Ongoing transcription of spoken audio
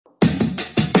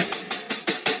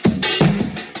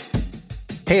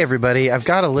Hey everybody, I've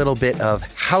got a little bit of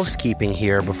housekeeping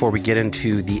here before we get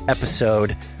into the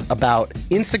episode about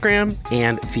Instagram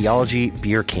and Theology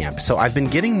Beer Camp. So I've been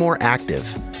getting more active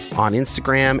on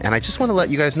Instagram, and I just want to let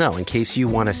you guys know in case you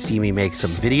want to see me make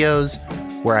some videos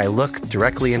where I look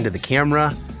directly into the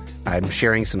camera. I'm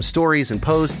sharing some stories and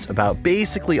posts about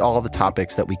basically all the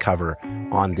topics that we cover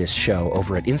on this show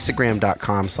over at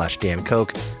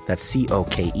Instagram.com/DanKoch. That's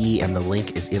COKE, and the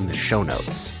link is in the show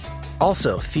notes.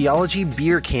 Also, Theology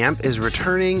Beer Camp is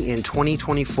returning in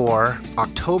 2024,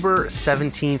 October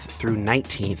 17th through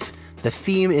 19th. The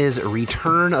theme is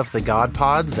Return of the God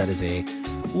Pods. That is a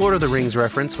Lord of the Rings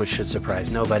reference, which should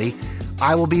surprise nobody.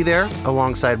 I will be there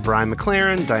alongside Brian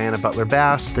McLaren, Diana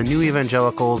Butler-Bass, the New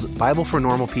Evangelicals, Bible for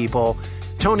Normal People,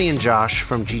 Tony and Josh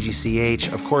from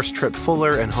GGCH, of course, Trip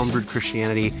Fuller and Homebrewed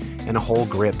Christianity, and a whole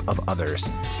grip of others.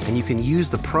 And you can use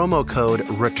the promo code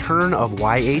Return of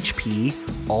YHP,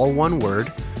 all one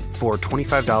word, for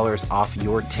 $25 off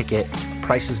your ticket.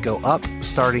 Prices go up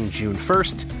starting June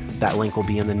 1st. That link will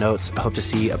be in the notes. I hope to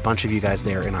see a bunch of you guys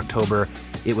there in October.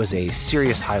 It was a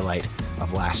serious highlight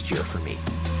of last year for me.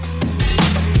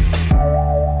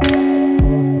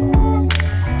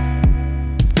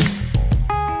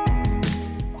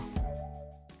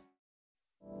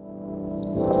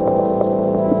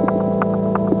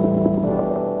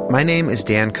 My name is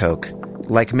Dan Koch.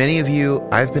 Like many of you,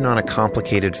 I've been on a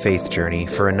complicated faith journey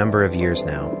for a number of years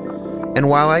now. And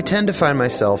while I tend to find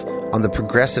myself on the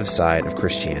progressive side of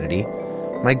Christianity,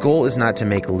 my goal is not to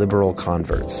make liberal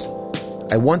converts.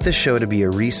 I want this show to be a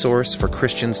resource for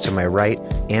Christians to my right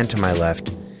and to my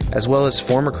left, as well as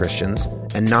former Christians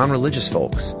and non-religious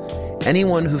folks,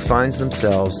 anyone who finds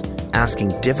themselves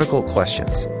asking difficult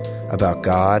questions about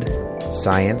God,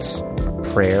 science,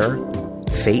 prayer,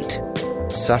 fate,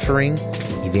 suffering,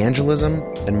 evangelism,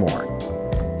 and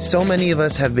more. So many of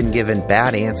us have been given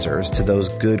bad answers to those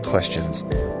good questions,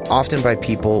 often by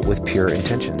people with pure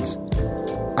intentions.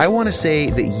 I want to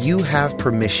say that you have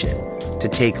permission to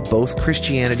take both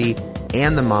Christianity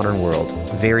and the modern world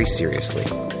very seriously.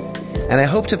 And I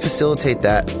hope to facilitate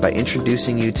that by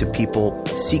introducing you to people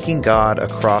seeking God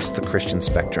across the Christian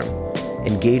spectrum,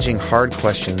 engaging hard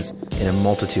questions in a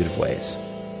multitude of ways.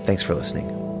 Thanks for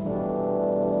listening.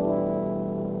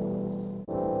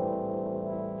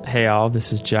 Hey all,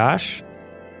 this is Josh.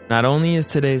 Not only is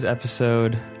today's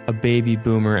episode a baby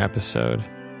boomer episode,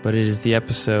 but it is the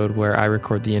episode where I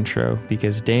record the intro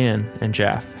because Dan and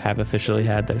Jeff have officially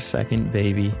had their second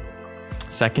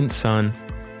son,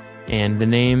 and the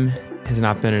name has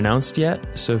not been announced yet.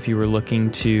 So if you were looking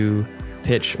to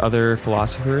pitch other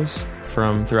philosophers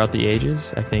from throughout the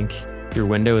ages, I think your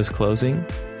window is closing,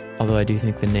 although I do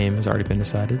think the name has already been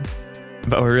decided.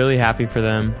 But we're really happy for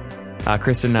them.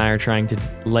 Kristen and I are trying to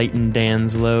lighten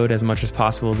Dan's load as much as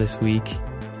possible this week,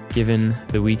 given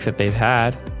the week that they've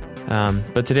had.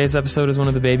 But today's episode is one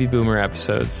of the baby boomer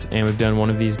episodes, and we've done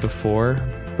one of these before,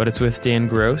 but it's with Dan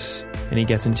Gross, and he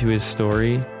gets into his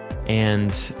story.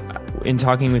 And in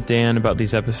talking with Dan about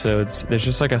these episodes, there's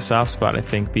just like a soft spot, I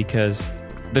think, because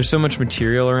there's so much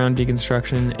material around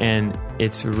deconstruction, and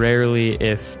it's rarely,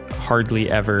 if hardly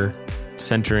ever,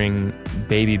 centering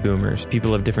baby boomers,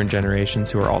 people of different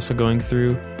generations who are also going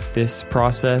through this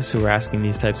process, who are asking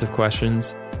these types of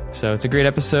questions. So it's a great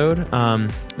episode.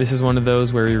 This is one of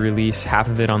those where we release half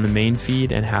of it on the main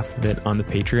feed and half of it on the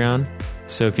Patreon.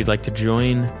 So if you'd like to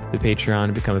join the Patreon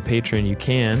and become a patron, you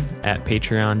can at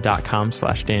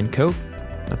patreon.com/DanKoch.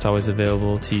 That's always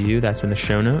available to you. That's in the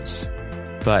show notes.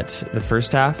 But the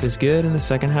first half is good and the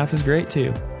second half is great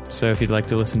too. So if you'd like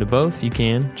to listen to both, you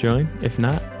can join. If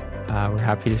not, we're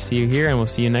happy to see you here, and we'll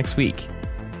see you next week.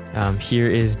 Here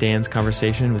is Dan's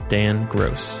conversation with Dan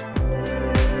Gross.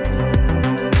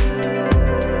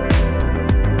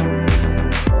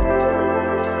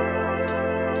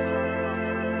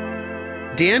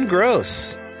 Dan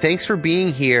Gross, thanks for being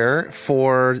here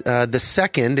for the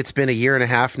second. It's been a year and a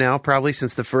half now, probably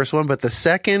since the first one, but the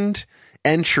second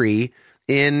entry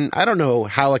in, I don't know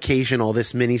how occasional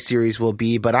this mini-series will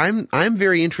be, but I'm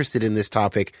very interested in this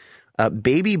topic.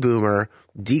 Baby boomer,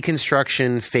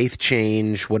 deconstruction, faith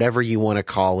change, whatever you want to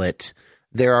call it.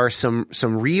 There are some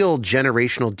real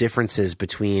generational differences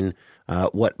between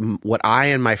what I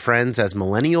and my friends as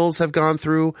millennials have gone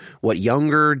through, what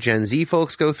younger Gen Z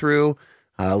folks go through,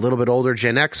 a little bit older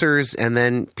Gen Xers, and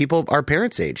then people our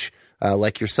parents' age,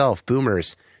 like yourself,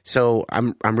 boomers. So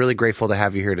I'm really grateful to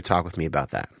have you here to talk with me about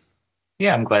that.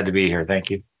 Yeah, I'm glad to be here. Thank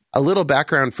you. A little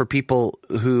background for people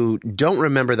who don't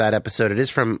remember that episode. It is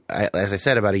from, as I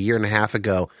said, about a year and a half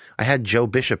ago. I had Joe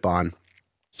Bishop on,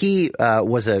 He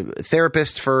was a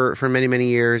therapist for many, many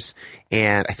years,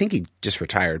 and I think he just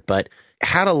retired, but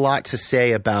had a lot to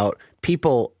say about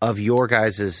people of your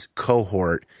guys'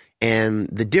 cohort and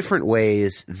the different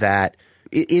ways that,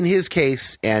 in his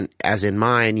case, and as in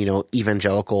mine,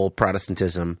 evangelical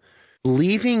Protestantism,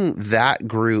 leaving that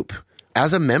group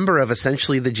as a member of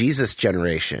essentially the Jesus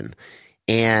generation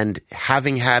and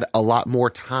having had a lot more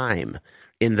time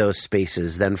in those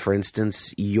spaces than, for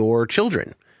instance, your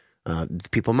children,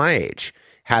 people my age,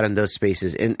 had in those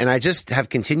spaces. And I just have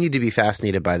continued to be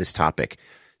fascinated by this topic.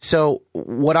 So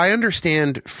what I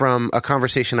understand from a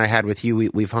conversation I had with you,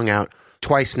 we've hung out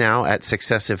twice now at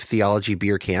successive theology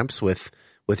beer camps with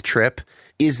Tripp,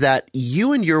 is that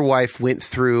you and your wife went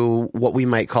through what we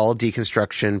might call a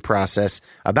deconstruction process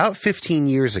about 15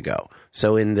 years ago.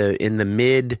 So in the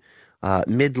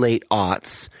mid late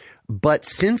aughts. But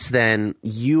since then,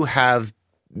 you have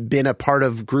been a part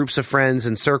of groups of friends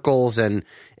and circles and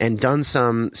done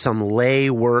some lay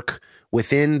work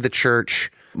within the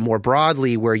church more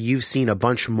broadly, where you've seen a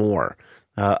bunch more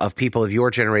of people of your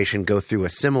generation go through a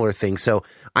similar thing. So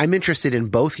I'm interested in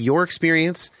both your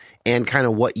experience and kind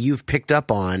of what you've picked up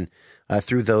on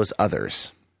through those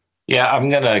others. Yeah, I'm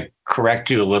going to correct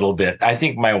you a little bit. I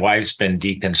think my wife's been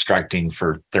deconstructing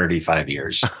for 35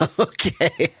 years.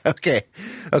 Okay.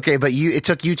 But it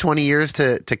took you 20 years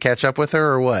to catch up with her,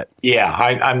 or what? Yeah,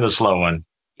 I'm the slow one.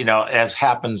 As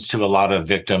happens to a lot of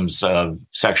victims of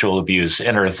sexual abuse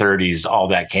in her 30s, all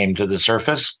that came to the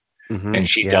surface. Mm-hmm, and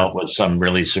she dealt with some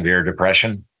really severe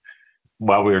depression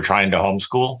while we were trying to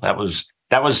homeschool. That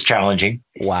was challenging.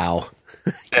 Wow.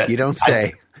 You don't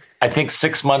say. I think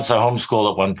 6 months of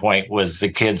homeschool at one point was the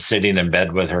kids sitting in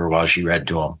bed with her while she read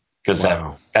to them, because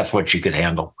that's what she could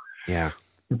handle. Yeah.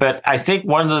 But I think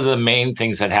one of the main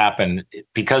things that happened,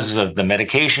 because of the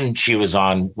medication she was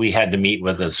on, we had to meet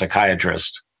with a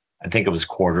psychiatrist. I think it was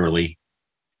quarterly.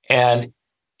 And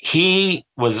he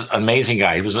was an amazing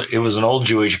guy. It was an old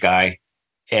Jewish guy,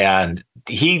 and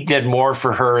he did more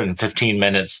for her in 15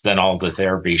 minutes than all the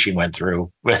therapy she went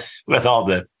through with all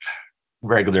the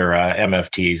regular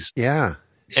MFTs. Yeah.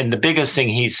 And the biggest thing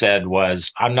he said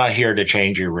was, I'm not here to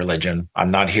change your religion.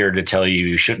 I'm not here to tell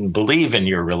you shouldn't believe in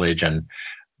your religion,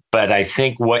 but I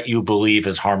think what you believe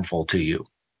is harmful to you.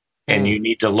 And you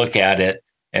need to look at it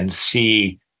and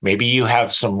see, maybe you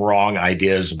have some wrong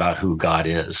ideas about who God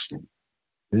is.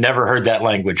 Never heard that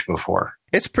language before.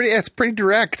 It's pretty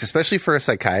direct, especially for a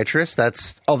psychiatrist.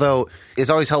 Although it's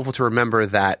always helpful to remember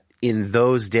that in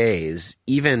those days,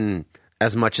 even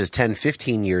as much as 10,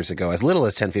 15 years ago, as little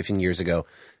as 10, 15 years ago,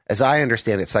 as I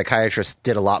understand it, psychiatrists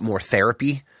did a lot more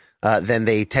therapy than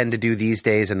they tend to do these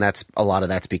days. And a lot of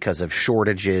that's because of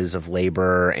shortages of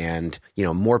labor and,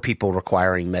 more people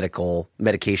requiring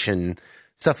medication,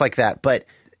 stuff like that. But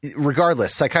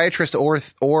regardless, psychiatrist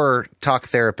or talk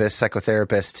therapist,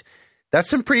 psychotherapist, that's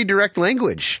some pretty direct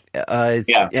language. And,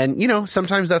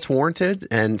 sometimes that's warranted,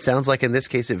 and sounds like in this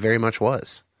case, it very much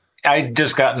was. I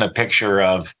just gotten a picture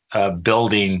of a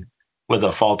building with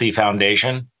a faulty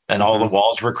foundation, and all the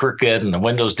walls were crooked and the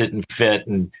windows didn't fit,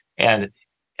 and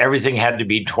everything had to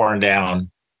be torn down,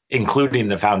 including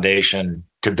the foundation,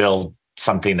 to build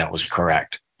something that was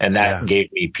correct. And that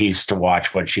gave me peace to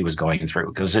watch what she was going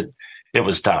through, because it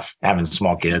was tough having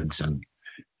small kids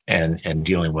and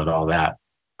dealing with all that.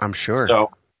 I'm sure.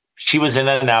 So she was in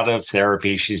and out of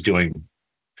therapy. She's doing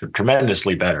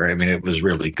tremendously better. I mean, it was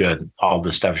really good, all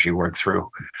the stuff she worked through.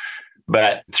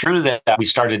 But through that, we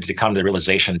started to come to the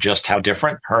realization just how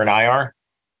different her and I are.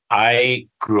 I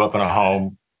grew up in a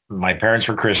home. My parents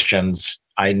were Christians.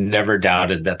 I never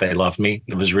doubted that they loved me.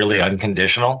 It was really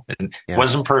unconditional. It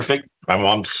wasn't perfect. My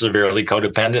mom's severely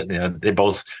codependent. They're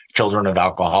both children of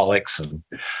alcoholics and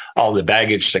all the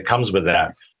baggage that comes with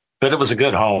that. But it was a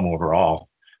good home overall.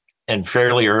 And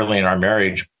fairly early in our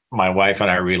marriage, my wife and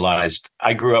I realized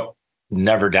I grew up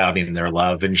never doubting their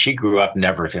love, and she grew up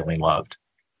never feeling loved.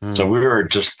 So we were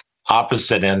just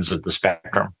opposite ends of the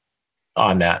spectrum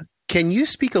on that. Can you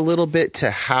speak a little bit to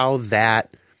how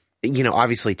that,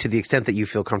 obviously to the extent that you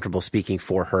feel comfortable speaking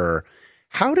for her,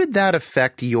 how did that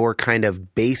affect your kind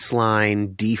of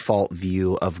baseline default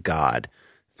view of God?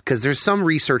 Because there's some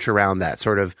research around that,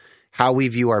 sort of how we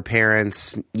view our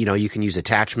parents. You can use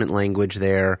attachment language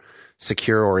there,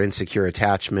 secure or insecure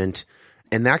attachment,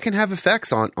 and that can have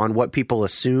effects on what people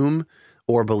assume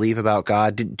or believe about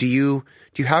God. Do you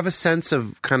have a sense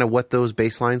of kind of what those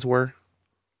baselines were?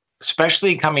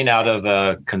 Especially coming out of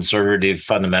a conservative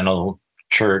fundamental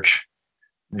church,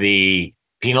 the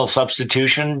penal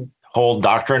substitution whole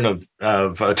doctrine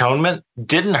of atonement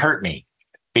didn't hurt me,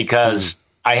 because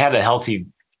I had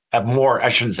a more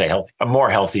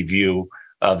healthy view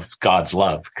of God's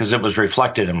love because it was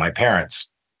reflected in my parents.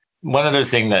 One other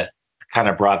thing that kind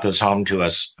of brought this home to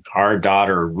us, our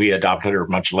daughter, we adopted her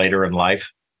much later in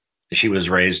life. She was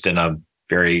raised in a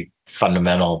very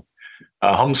fundamental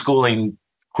homeschooling,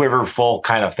 quiverful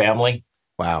kind of family.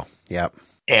 Wow. Yep.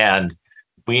 And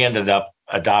we ended up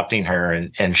adopting her,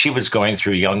 and she was going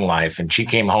through young life, and she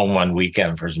came home one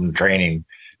weekend for some training.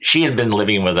 She had been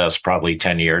living with us probably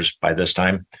 10 years by this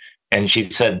time. And she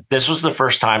said, this was the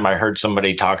first time I heard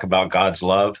somebody talk about God's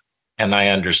love, and I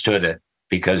understood it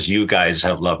because you guys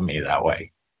have loved me that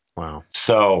way. Wow.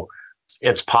 So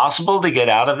it's possible to get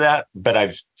out of that, but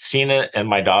I've seen it in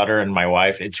my daughter and my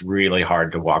wife. It's really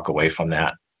hard to walk away from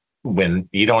that when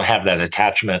you don't have that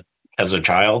attachment as a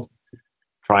child.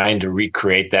 Trying to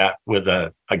recreate that with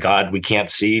a God we can't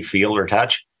see, feel, or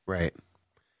touch. Right.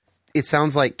 It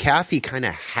sounds like Kathy kind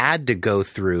of had to go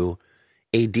through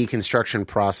a deconstruction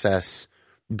process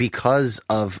because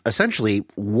of essentially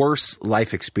worse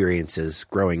life experiences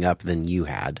growing up than you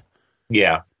had.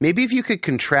 Yeah. Maybe if you could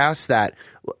contrast that,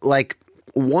 like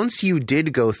once you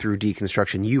did go through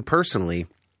deconstruction, you personally,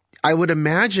 I would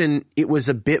imagine it was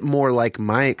a bit more like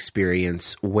my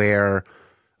experience where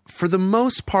for the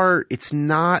most part, it's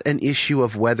not an issue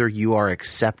of whether you are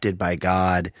accepted by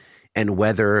God and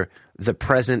whether the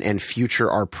present and future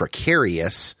are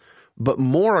precarious, but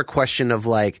more a question of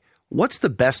like, what's the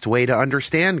best way to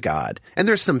understand God? And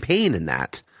there's some pain in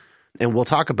that. And we'll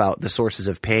talk about the sources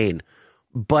of pain.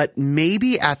 But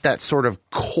maybe at that sort of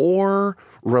core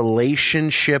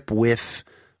relationship with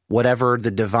whatever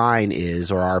the divine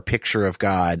is or our picture of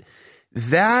God,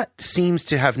 that seems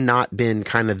to have not been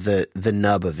kind of the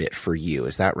nub of it for you.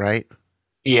 Is that right?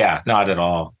 Yeah, not at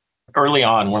all. Early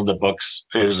on, one of the books,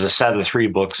 it was a set of 3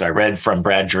 books I read from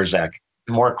Brad Jerzak,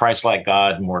 More Christ-Like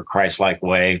God, More Christ-Like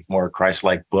Way, More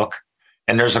Christ-Like Book.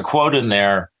 And there's a quote in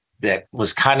there that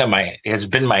was kind of has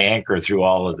been my anchor through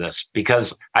all of this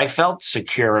because I felt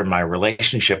secure in my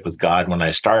relationship with God when I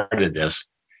started this.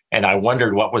 And I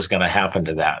wondered what was going to happen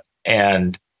to that.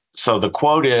 And so the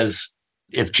quote is,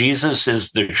 if Jesus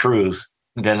is the truth,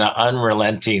 then an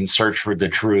unrelenting search for the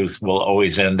truth will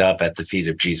always end up at the feet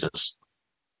of Jesus.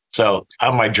 So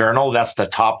on my journal, that's the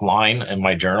top line in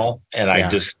my journal. And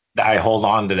I hold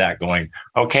on to that going,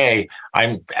 okay,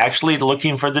 I'm actually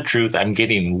looking for the truth. I'm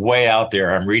getting way out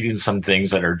there. I'm reading some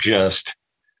things that are just,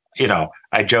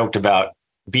 I joked about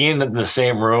being in the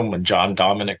same room with John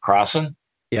Dominic Crossan.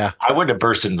 Yeah, I would have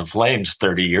burst into flames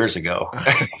 30 years ago.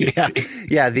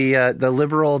 Yeah. The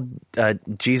liberal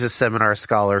Jesus seminar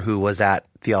scholar who was at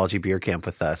Theology Beer Camp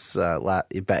with us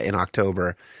in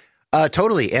October.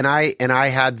 Totally. And I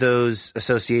had those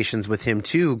associations with him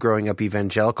too, growing up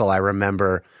evangelical. I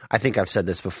remember, I think I've said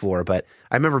this before, but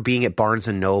I remember being at Barnes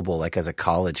and Noble, like as a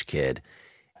college kid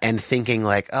and thinking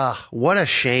like, oh, what a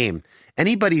shame.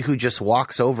 Anybody who just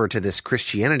walks over to this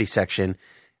Christianity section,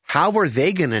 how are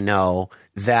they going to know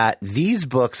that these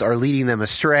books are leading them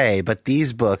astray, but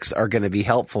these books are going to be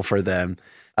helpful for them?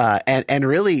 And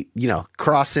really,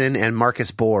 Crossan and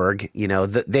Marcus Borg,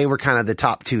 they were kind of the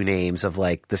top 2 names of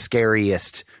like the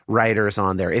scariest writers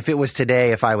on there. If it was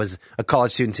today, if I was a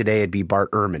college student today, it'd be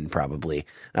Bart Ehrman probably.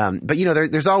 But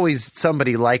there's always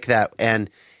somebody like that. And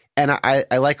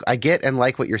I get and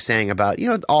like what you're saying about,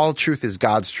 all truth is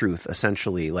God's truth,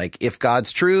 essentially. Like if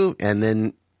God's true, and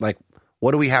then like,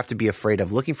 what do we have to be afraid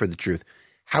of looking for the truth?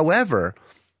 However,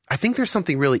 I think there's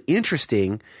something really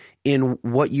interesting in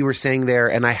what you were saying there,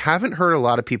 and I haven't heard a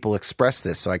lot of people express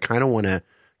this, so I kind of want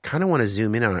to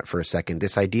zoom in on it for a second.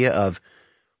 This idea of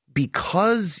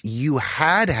because you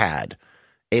had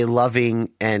a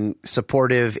loving and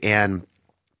supportive and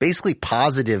basically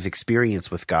positive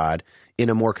experience with God in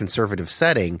a more conservative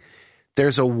setting,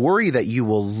 there's a worry that you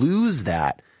will lose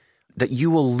that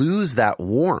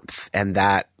warmth and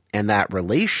that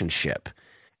relationship.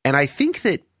 And I think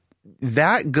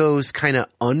that goes kind of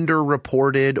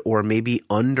underreported or maybe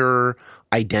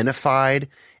under-identified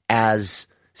as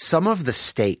some of the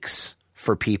stakes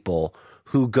for people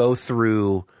who go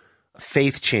through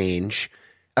faith change,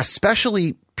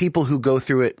 especially people who go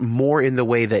through it more in the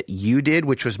way that you did,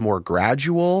 which was more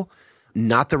gradual,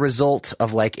 not the result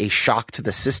of like a shock to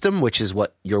the system, which is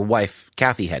what your wife,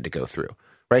 Kathy, had to go through,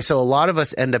 right? So a lot of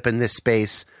us end up in this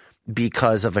space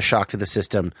because of a shock to the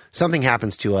system. Something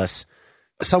happens to us.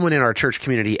 Someone in our church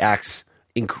community acts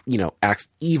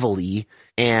evilly,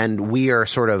 and we are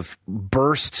sort of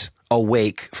burst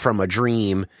awake from a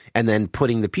dream and then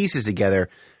putting the pieces together.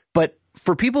 But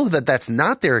for people that's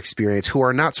not their experience, who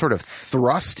are not sort of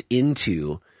thrust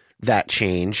into that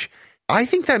change, I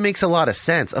think that makes a lot of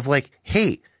sense of like,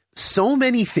 hey, so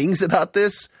many things about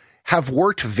this have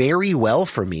worked very well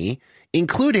for me,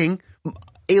 including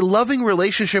a loving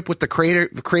relationship with the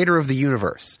creator of the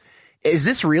universe. Is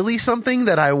this really something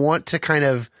that I want to kind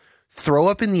of throw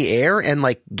up in the air and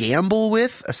like gamble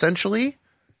with, essentially?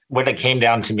 When it came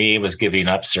down to me, it was giving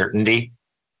up certainty.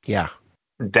 Yeah.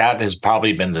 That has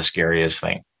probably been the scariest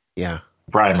thing. Yeah.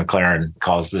 Brian McLaren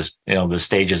calls this, the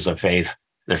stages of faith.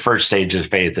 The first stage of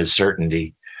faith is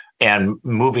certainty. And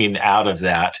moving out of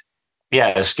that,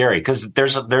 it's scary because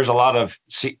there's a lot of,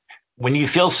 when you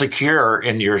feel secure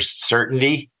in your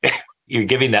certainty, you're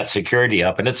giving that security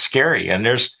up, and it's scary. And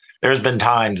there's been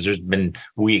times, there's been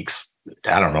weeks,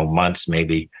 I don't know, months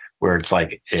maybe, where it's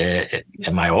like,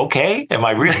 am I okay? Am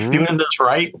I really doing this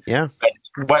right? Yeah. But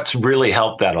what's really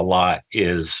helped that a lot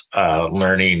is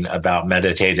learning about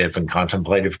meditative and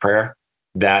contemplative prayer.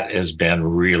 That has been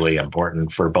really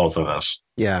important for both of us.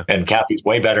 Yeah. And Kathy's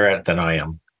way better at it than I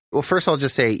am. Well, first I'll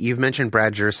just say, you've mentioned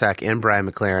Brad Jersak and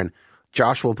Brian McLaren.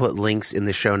 Josh will put links in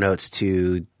the show notes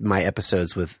to my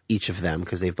episodes with each of them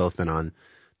because they've both been on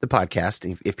the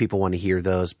podcast. If people want to hear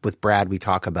those, with Brad, we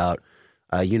talk about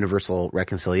universal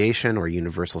reconciliation or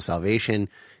universal salvation.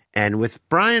 And with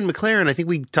Brian McLaren, I think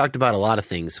we talked about a lot of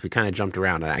things. We kind of jumped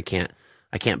around, and I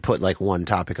can't put like one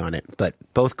topic on it, but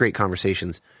both great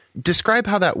conversations. Describe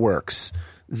how that works.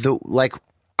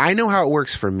 I know how it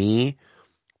works for me,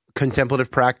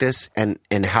 contemplative practice, and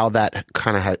how that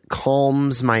kind of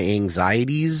calms my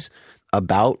anxieties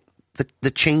about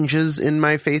the changes in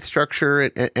my faith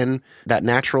structure and that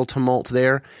natural tumult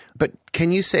there. But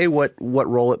can you say what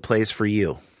role it plays for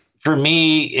you? For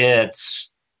me,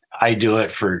 I do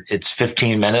it for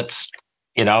 15 minutes,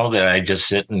 that I just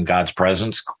sit in God's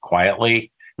presence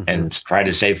quietly and try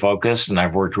to stay focused. And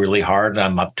I've worked really hard.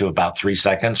 I'm up to about 3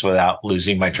 seconds without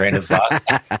losing my train of thought.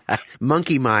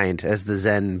 Monkey mind, as the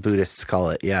Zen Buddhists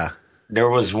call it. Yeah. There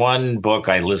was one book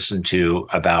I listened to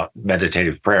about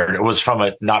meditative prayer. It was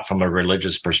not from a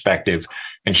religious perspective.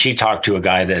 And she talked to a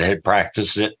guy that had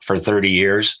practiced it for 30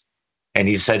 years. And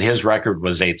he said his record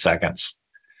was 8 seconds.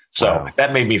 So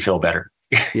That made me feel better.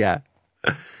 Yeah.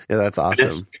 Yeah, that's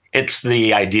awesome. It's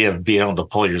the idea of being able to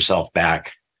pull yourself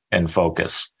back and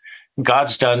focus.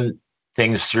 God's done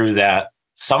things through that.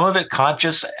 Some of it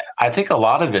conscious. I think a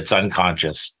lot of it's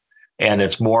unconscious. And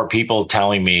it's more people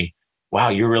telling me, wow,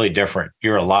 you're really different.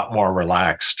 You're a lot more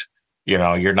relaxed.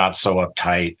 You're not so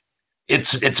uptight.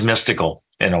 It's mystical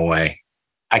in a way.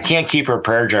 I can't keep a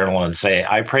prayer journal and say,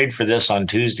 I prayed for this on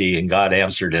Tuesday and God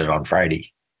answered it on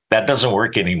Friday. That doesn't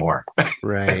work anymore.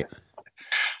 Right.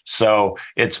 So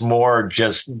it's more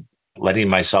just letting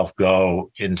myself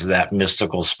go into that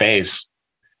mystical space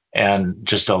and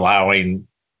just allowing,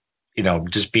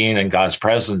 just being in God's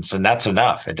presence. And that's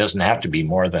enough. It doesn't have to be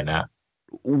more than that.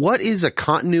 What is a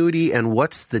continuity and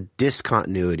what's the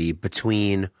discontinuity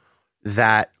between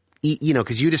that?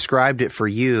 Because you described it for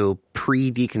you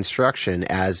pre-deconstruction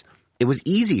as it was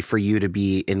easy for you to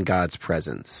be in God's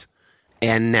presence.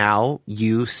 And now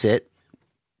you sit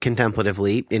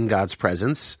contemplatively in God's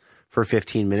presence for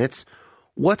 15 minutes.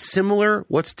 What's similar?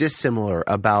 What's dissimilar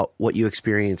about what you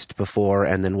experienced before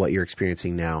and then what you're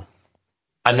experiencing now?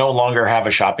 I no longer have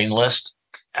a shopping list.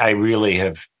 I really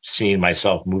have seen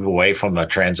myself move away from a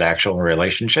transactional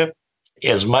relationship.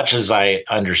 As much as I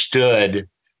understood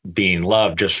being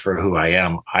loved just for who I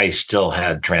am, I still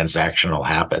had transactional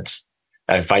habits.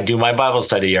 If I do my Bible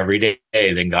study every day,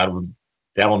 then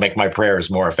that will make my prayers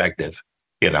more effective,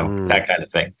 that kind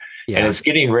of thing. Yeah. And it's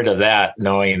getting rid of that,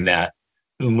 knowing that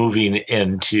moving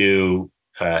into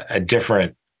a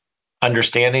different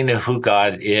understanding of who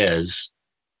God is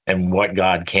and what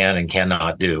God can and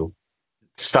cannot do.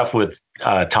 Stuff with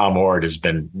Tom Ward has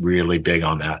been really big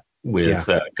on that with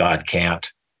God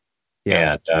Can't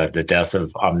and The Death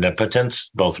of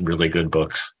Omnipotence, both really good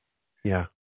books. Yeah.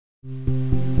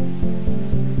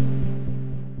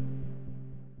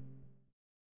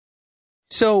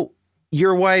 So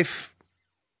your wife,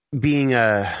 being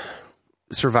a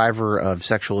survivor of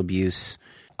sexual abuse,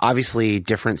 obviously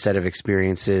different set of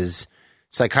experiences.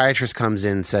 Psychiatrist comes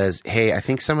in and says, hey, I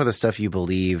think some of the stuff you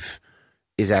believe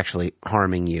is actually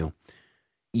harming you.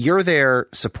 You're there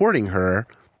supporting her,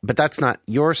 but that's not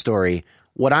your story.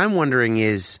 What I'm wondering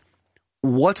is,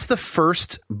 what's the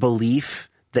first belief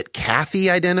that Kathy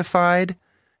identified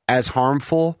as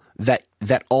harmful that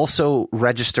also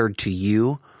registered to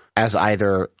you as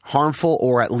either harmful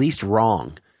or at least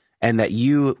wrong, and that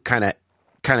you kind of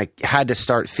had to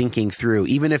start thinking through,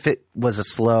 even if it was a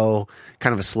slow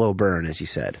burn, as you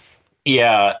said?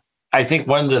 Yeah. I think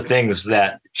one of the things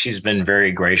that she's been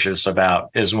very gracious about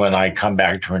is when I come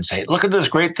back to her and say, look at this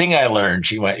great thing I learned.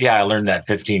 She went, yeah, I learned that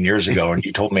 15 years ago and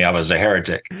you told me I was a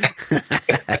heretic.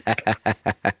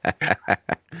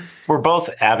 We're both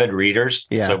avid readers,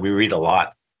 so we read a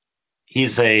lot.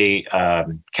 He's a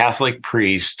Catholic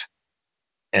priest,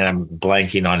 and I'm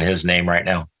blanking on his name right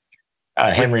now.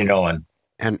 Henry Nolan.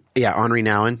 And yeah, Henri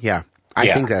Nouwen. Yeah. I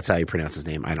Yeah. think that's how you pronounce his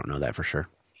name. I don't know that for sure.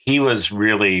 He was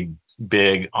really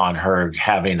big on her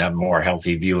having a more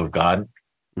healthy view of God.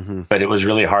 Mm-hmm. But it was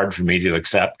really hard for me to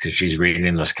accept because she's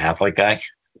reading this Catholic guy,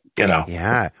 you know.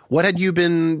 Yeah. What had you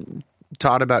been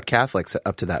taught about Catholics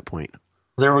up to that point?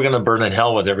 They were going to burn in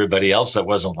hell with everybody else that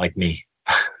wasn't like me.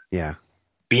 Yeah.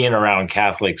 Being around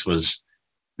Catholics was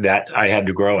that I had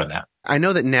to grow in that. I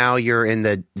know that now you're in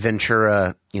the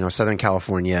Ventura, Southern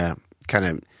California kind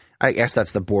of, I guess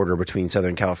that's the border between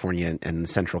Southern California and the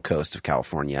central coast of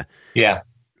California. Yeah.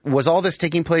 Was all this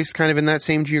taking place kind of in that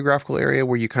same geographical area?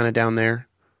 Were you kind of down there?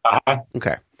 Uh-huh.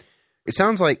 Okay. It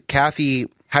sounds like Kathy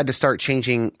had to start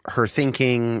changing her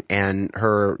thinking and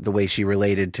the way she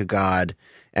related to God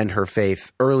and her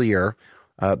faith earlier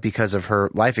because of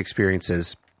her life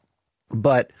experiences.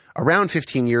 But around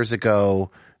 15 years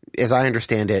ago, as I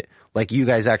understand it, like you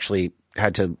guys actually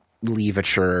had to leave a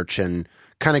church and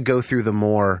kind of go through the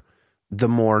more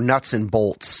nuts and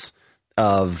bolts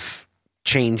of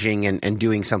changing and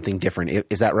doing something different.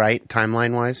 Is that right,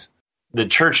 timeline-wise? The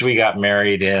church we got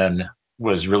married in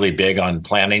was really big on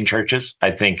planting churches.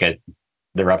 I think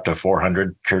they're up to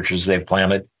 400 churches they've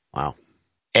planted. Wow.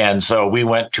 And so we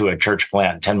went to a church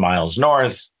plant 10 miles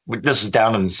north. This is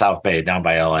down in the South Bay, down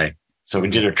by LA. So we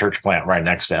did a church plant right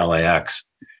next to LAX.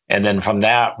 And then from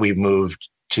that, we moved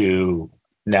to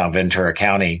now Ventura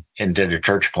County and did a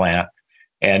church plant.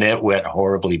 And it went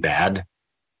horribly bad.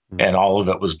 And all of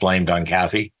it was blamed on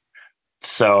Kathy.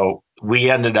 So we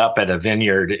ended up at a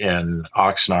vineyard in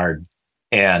Oxnard,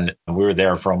 and we were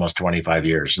there for almost 25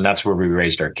 years. And that's where we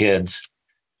raised our kids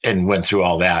and went through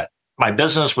all that. My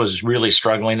business was really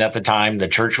struggling at the time. The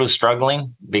church was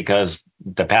struggling because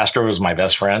the pastor was my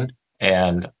best friend.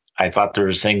 And I thought there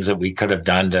was things that we could have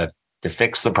done to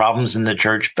fix the problems in the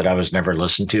church, but I was never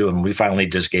listened to. And we finally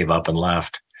just gave up and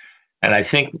left. And I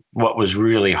think what was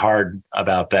really hard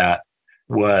about that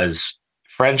was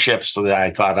friendships that I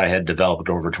thought I had developed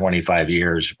over 25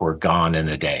 years were gone in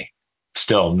a day.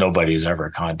 Still, nobody's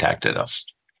ever contacted us.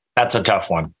 That's a tough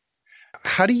one.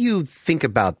 How do you think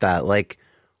about that? Like,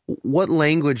 what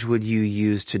language would you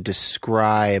use to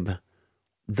describe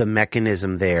the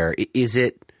mechanism there? Is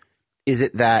it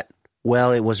that,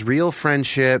 well, it was real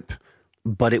friendship,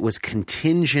 but it was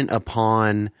contingent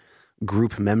upon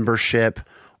group membership?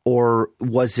 Or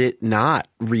was it not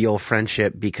real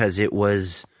friendship because it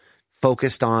was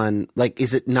focused on, like,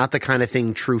 is it not the kind of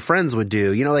thing true friends would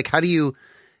do? Like, how do you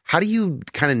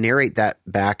kind of narrate that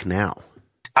back now?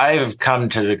 I've come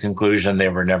to the conclusion they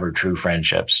were never true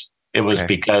friendships. It was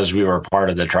because we were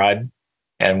part of the tribe.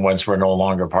 And once we're no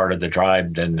longer part of the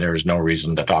tribe, then there's no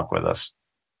reason to talk with us.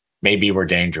 Maybe we're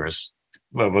dangerous,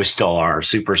 but we still are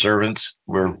super servants.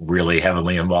 We're really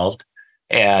heavily involved.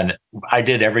 And I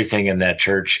did everything in that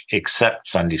church except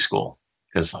Sunday school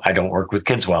because I don't work with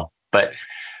kids well. But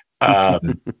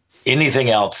anything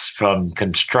else from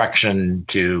construction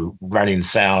to running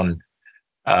sound,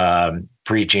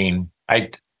 preaching,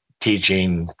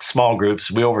 teaching, small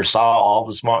groups. We oversaw all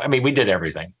the we did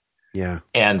everything. Yeah.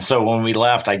 And so when we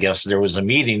left, I guess there was a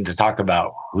meeting to talk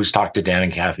about who's talked to Dan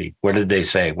and Kathy. What did they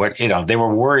say? They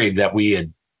were worried that we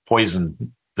had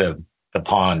poisoned the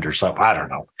pond or something. I don't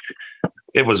know.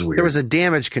 It was weird. There was a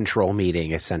damage control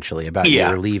meeting essentially about you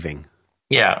were leaving.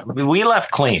 Yeah. We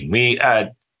left clean. We,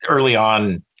 early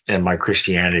on in my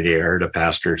Christianity, I heard a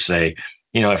pastor say,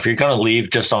 if you're going to leave,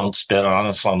 just don't spit on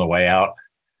us on the way out.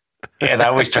 And I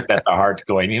always took that to heart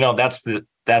going, that's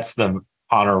the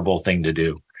honorable thing to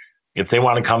do. If they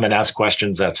want to come and ask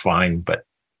questions, that's fine, but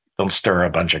don't stir a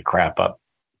bunch of crap up.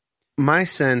 My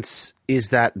sense is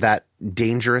that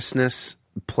dangerousness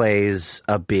plays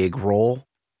a big role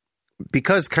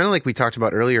because, kind of like we talked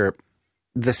about earlier,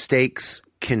 the stakes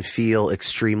can feel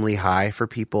extremely high for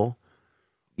people,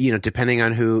 depending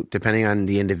on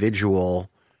the individual,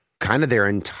 kind of their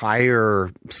entire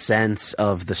sense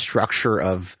of the structure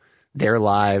of their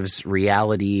lives,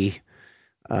 reality,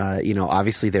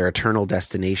 obviously their eternal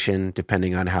destination,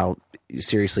 depending on how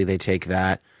seriously they take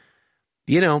that,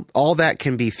 all that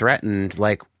can be threatened.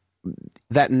 Like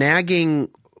that nagging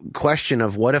question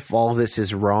of what if all this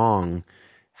is wrong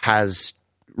has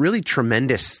really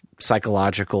tremendous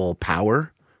psychological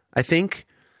power, I think.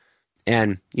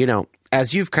 And,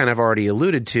 as you've kind of already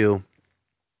alluded to,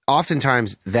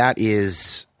 oftentimes that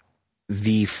is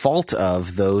the fault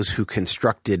of those who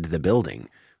constructed the building,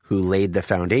 who laid the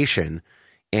foundation.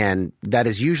 And that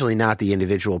is usually not the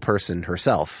individual person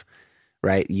herself,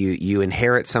 right? You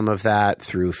inherit some of that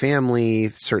through family,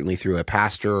 certainly through a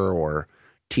pastor or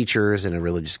teachers in a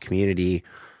religious community.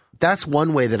 That's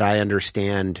one way that I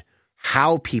understand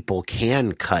how people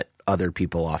can cut other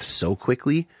people off so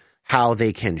quickly, how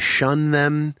they can shun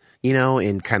them,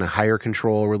 in kind of higher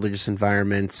control religious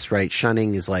environments, right?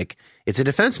 Shunning is like, it's a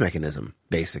defense mechanism,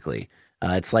 basically.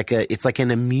 It's like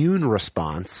an immune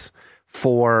response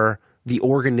for the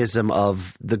organism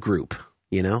of the group,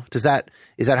 is that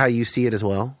how you see it as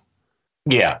well?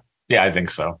 Yeah, I think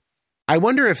so. I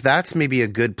wonder if that's maybe a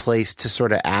good place to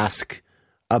sort of ask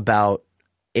about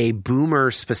a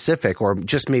boomer specific, or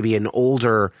just maybe an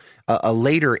older, a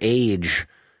later age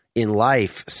in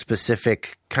life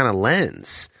specific kind of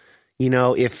lens.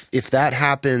 If that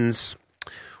happens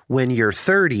when you're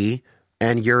 30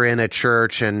 and you're in a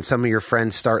church and some of your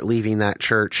friends start leaving that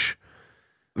church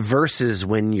versus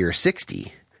when you're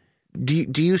 60,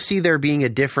 do you see there being a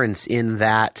difference in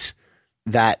that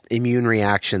immune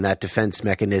reaction, that defense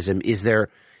mechanism?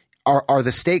 Are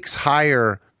the stakes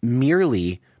higher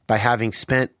merely by having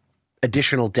spent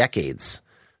additional decades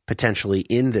potentially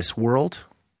in this world?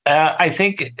 I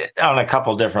think on a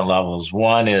couple different levels.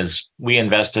 One is we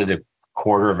invested a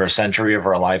quarter of a century of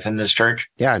our life in this church.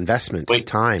 Yeah, investment,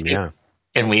 time, yeah.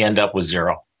 And we end up with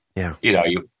zero. Yeah.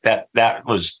 That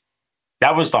was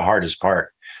the hardest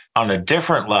part. On a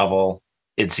different level,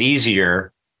 it's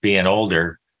easier being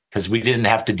older because we didn't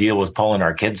have to deal with pulling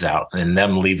our kids out and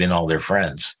them leaving all their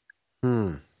friends.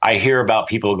 I hear about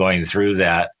people going through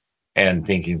that and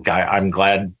thinking, I'm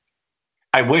glad.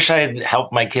 I wish I had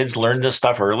helped my kids learn this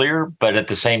stuff earlier, but at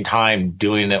the same time,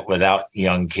 doing it without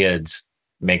young kids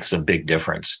makes a big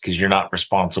difference because you're not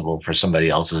responsible for somebody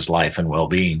else's life and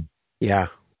well-being. Yeah.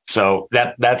 So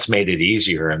that's made it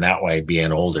easier in that way,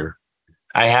 being older.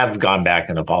 I have gone back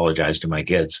and apologized to my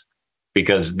kids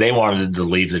because they wanted to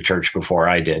leave the church before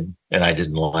I did, and I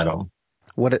didn't let them.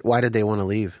 Why did they want to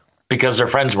leave? Because their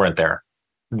friends weren't there.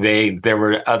 There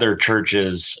were other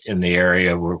churches in the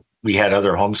area where we had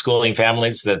other homeschooling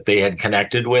families that they had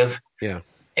connected with. Yeah.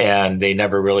 And they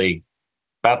never really,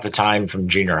 about the time from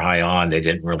junior high on, they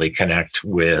didn't really connect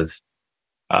with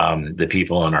the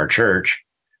people in our church.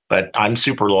 But I'm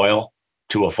super loyal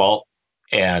to a fault,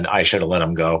 and I should have let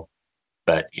them go.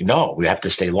 But, we have to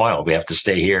stay loyal. We have to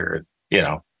stay here,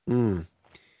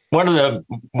 One of the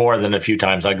more than a few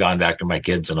times I've gone back to my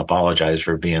kids and apologized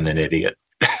for being an idiot.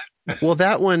 Well,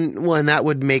 that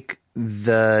would make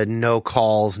the no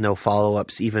calls, no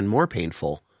follow-ups even more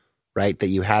painful, right? That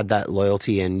you had that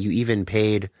loyalty and you even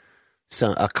paid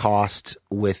a cost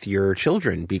with your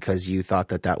children because you thought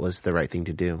that was the right thing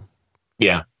to do.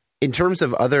 Yeah. In terms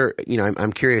of other,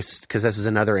 I'm curious because this is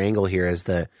another angle here as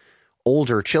the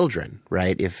older children,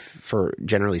 right? If for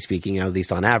generally speaking, at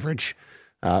least on average,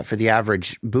 for the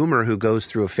average boomer who goes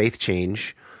through a faith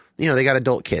change, they got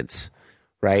adult kids.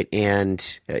 Right.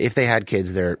 And if they had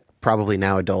kids, they're probably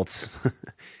now adults,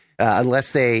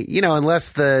 unless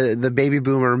the baby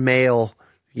boomer male,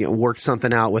 worked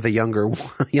something out with a younger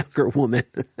woman.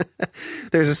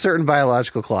 There's a certain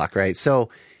biological clock. Right. So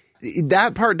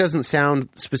that part doesn't sound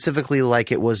specifically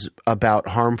like it was about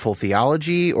harmful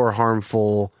theology or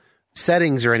harmful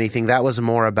settings or anything. That was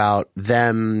more about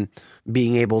them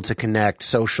being able to connect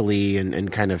socially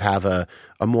and kind of have a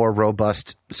more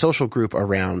robust social group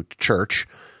around church.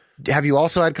 Have you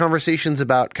also had conversations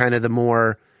about kind of the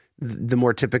more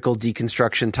typical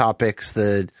deconstruction topics,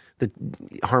 the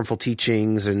harmful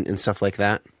teachings and stuff like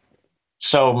that?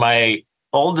 So my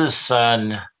oldest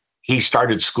son, he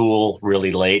started school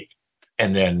really late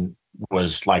and then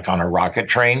was like on a rocket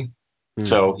train. Mm.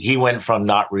 So he went from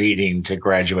not reading to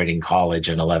graduating college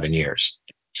in 11 years.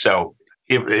 So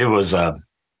it was a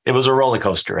roller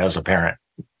coaster as a parent.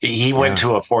 He went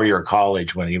to a 4-year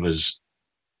college when he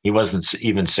wasn't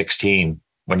even 16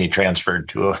 when he transferred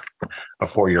to a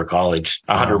 4-year college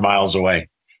 100 miles away.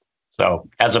 So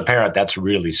as a parent, that's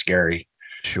really scary.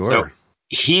 Sure. So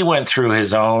he went through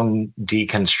his own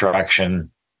deconstruction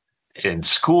in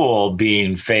school,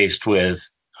 being faced with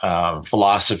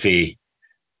philosophy.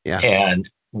 Yeah. And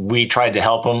we tried to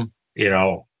help him.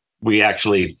 We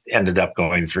actually ended up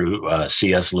going through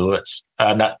C.S. Lewis,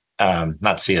 not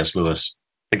C.S. Lewis,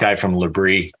 the guy from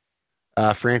L'Abri.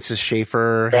 Francis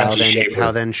Schaeffer,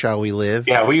 How Then Shall We Live?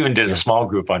 Yeah, we even did a small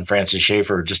group on Francis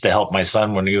Schaeffer just to help my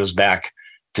son when he was back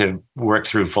to work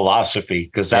through philosophy,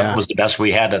 because that was the best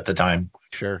we had at the time.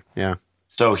 Sure, yeah.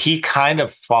 So he kind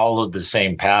of followed the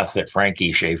same path that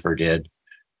Frankie Schaeffer did.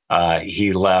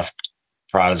 He left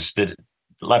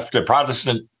the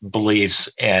Protestant beliefs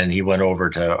and he went over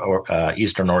to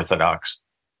Eastern Orthodox.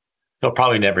 He'll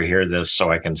probably never hear this, so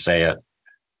I can say it.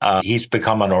 He's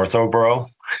become an ortho bro.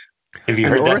 Have you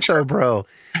An heard that? ortho bro.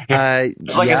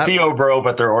 It's like a Theo bro,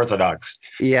 but they're Orthodox.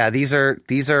 Yeah, these are.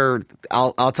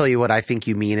 I'll tell you what I think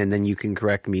you mean, and then you can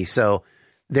correct me. So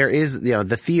there is,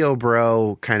 the Theo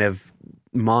bro kind of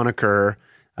moniker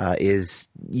is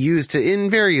used in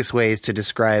various ways to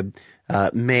describe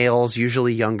males,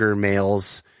 usually younger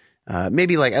males,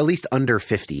 maybe like at least under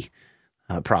 50,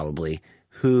 probably,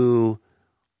 who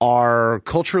are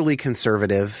culturally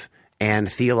conservative and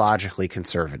theologically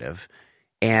conservative.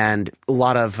 And a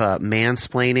lot of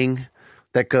mansplaining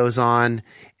that goes on,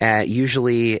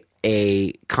 usually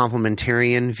a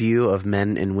complementarian view of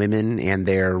men and women and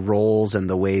their roles and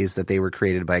the ways that they were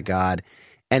created by God.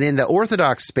 And in the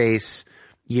Orthodox space,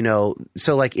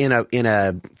 so like in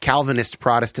a Calvinist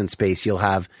Protestant space, you'll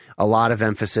have a lot of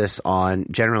emphasis on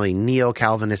generally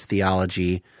neo-Calvinist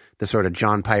theology, the sort of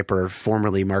John Piper,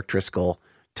 formerly Mark Driscoll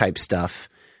type stuff,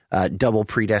 double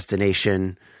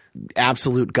predestination,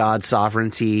 absolute God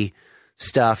sovereignty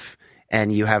stuff.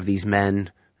 And you have these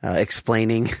men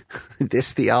explaining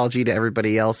this theology to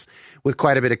everybody else with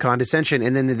quite a bit of condescension.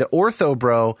 And then the ortho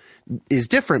bro is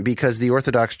different because the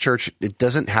Orthodox Church, it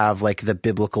doesn't have like the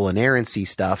biblical inerrancy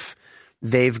stuff.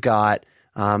 They've got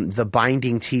the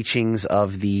binding teachings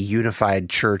of the unified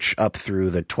church up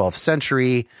through the 12th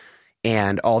century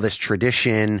and all this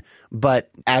tradition.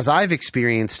 But as I've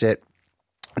experienced it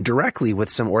directly with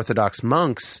some Orthodox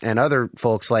monks and other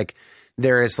folks, like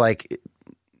there is like,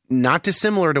 not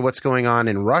dissimilar to what's going on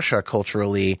in Russia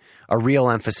culturally, a real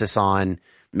emphasis on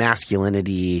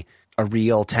masculinity, a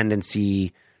real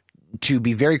tendency to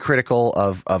be very critical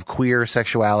of queer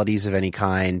sexualities of any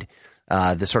kind,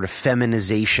 the sort of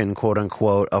feminization, quote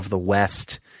unquote, of the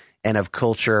West and of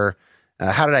culture.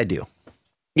 How did I do?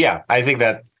 Yeah, I think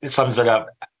that sums it up.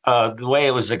 The way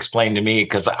it was explained to me,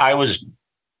 because I was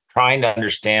trying to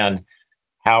understand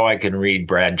how I can read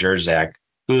Brad Jerzak,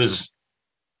 who's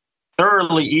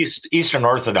thoroughly Eastern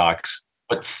Orthodox,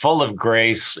 but full of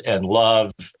grace and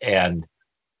love and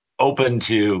open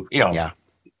to,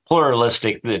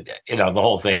 pluralistic, the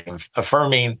whole thing,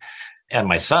 affirming. And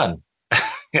my son,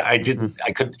 I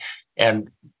couldn't.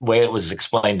 And the way it was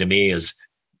explained to me is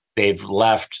they've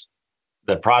left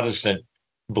the Protestant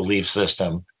belief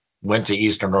system, went to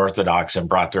Eastern Orthodox and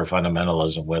brought their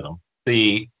fundamentalism with them.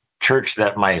 The church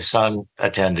that my son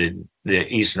attended, the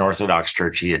Eastern Orthodox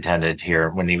church he attended here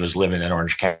when he was living in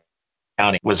Orange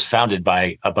County, was founded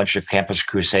by a bunch of Campus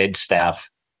Crusade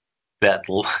staff that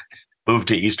moved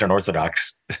to Eastern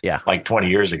Orthodox like 20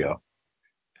 years ago.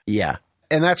 Yeah.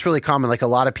 And that's really common. Like a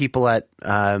lot of people at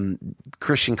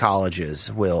Christian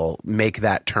colleges will make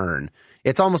that turn.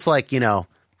 It's almost like,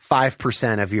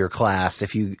 5% of your class.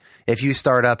 If you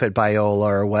start up at Biola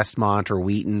or Westmont or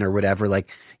Wheaton or whatever,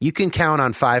 like you can count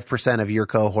on 5% of your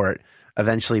cohort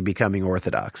eventually becoming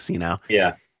Orthodox,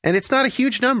 Yeah. And it's not a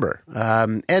huge number.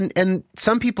 And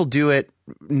some people do it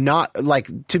not, like,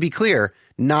 to be clear,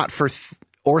 not for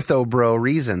ortho bro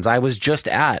reasons. I was just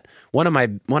at one of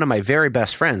my very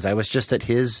best friends. I was just at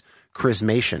his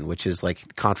chrismation, which is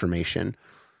like confirmation,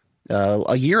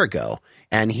 a year ago,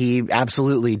 and he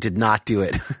absolutely did not do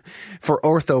it for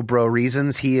ortho bro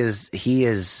reasons. He is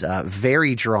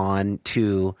very drawn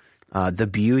to the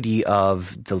beauty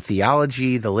of the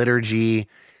theology, the liturgy.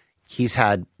 He's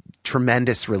had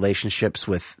tremendous relationships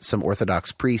with some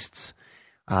Orthodox priests,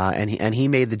 and he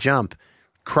made the jump.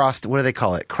 Crossed, what do they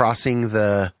call it? Crossing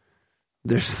there's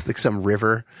like some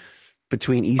river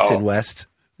between East and West.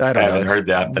 I haven't heard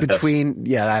that.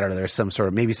 I don't know.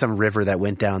 There's maybe some river that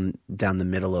went down the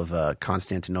middle of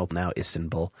Constantinople, now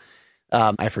Istanbul.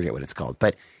 I forget what it's called,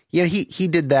 but he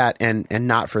did that, and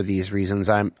not for these reasons.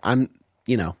 I'm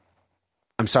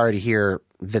sorry to hear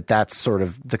that that's sort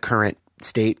of the current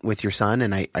state with your son,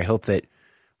 and I hope that,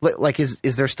 like, is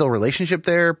there still relationship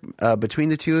there between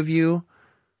the two of you?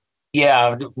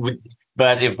 Yeah,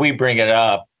 but if we bring it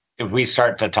up, if we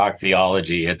start to talk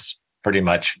theology, it's pretty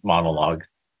much monologue.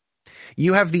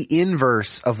 You have the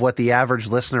inverse of what the average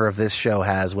listener of this show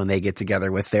has when they get together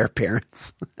with their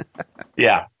parents.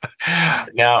 Yeah.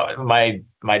 Now,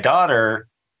 my daughter,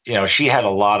 she had a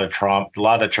lot of trauma, a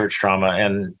lot of church trauma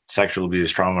and sexual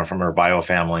abuse trauma from her bio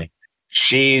family.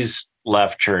 She's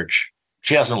left church.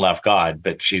 She hasn't left God,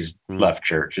 but she's left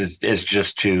church. It's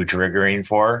just too triggering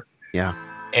for her. Yeah.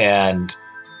 And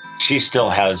she still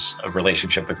has a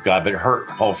relationship with God, but her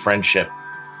whole friendship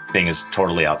thing is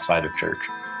totally outside of church.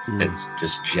 It's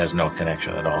just, she has no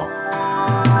connection at all.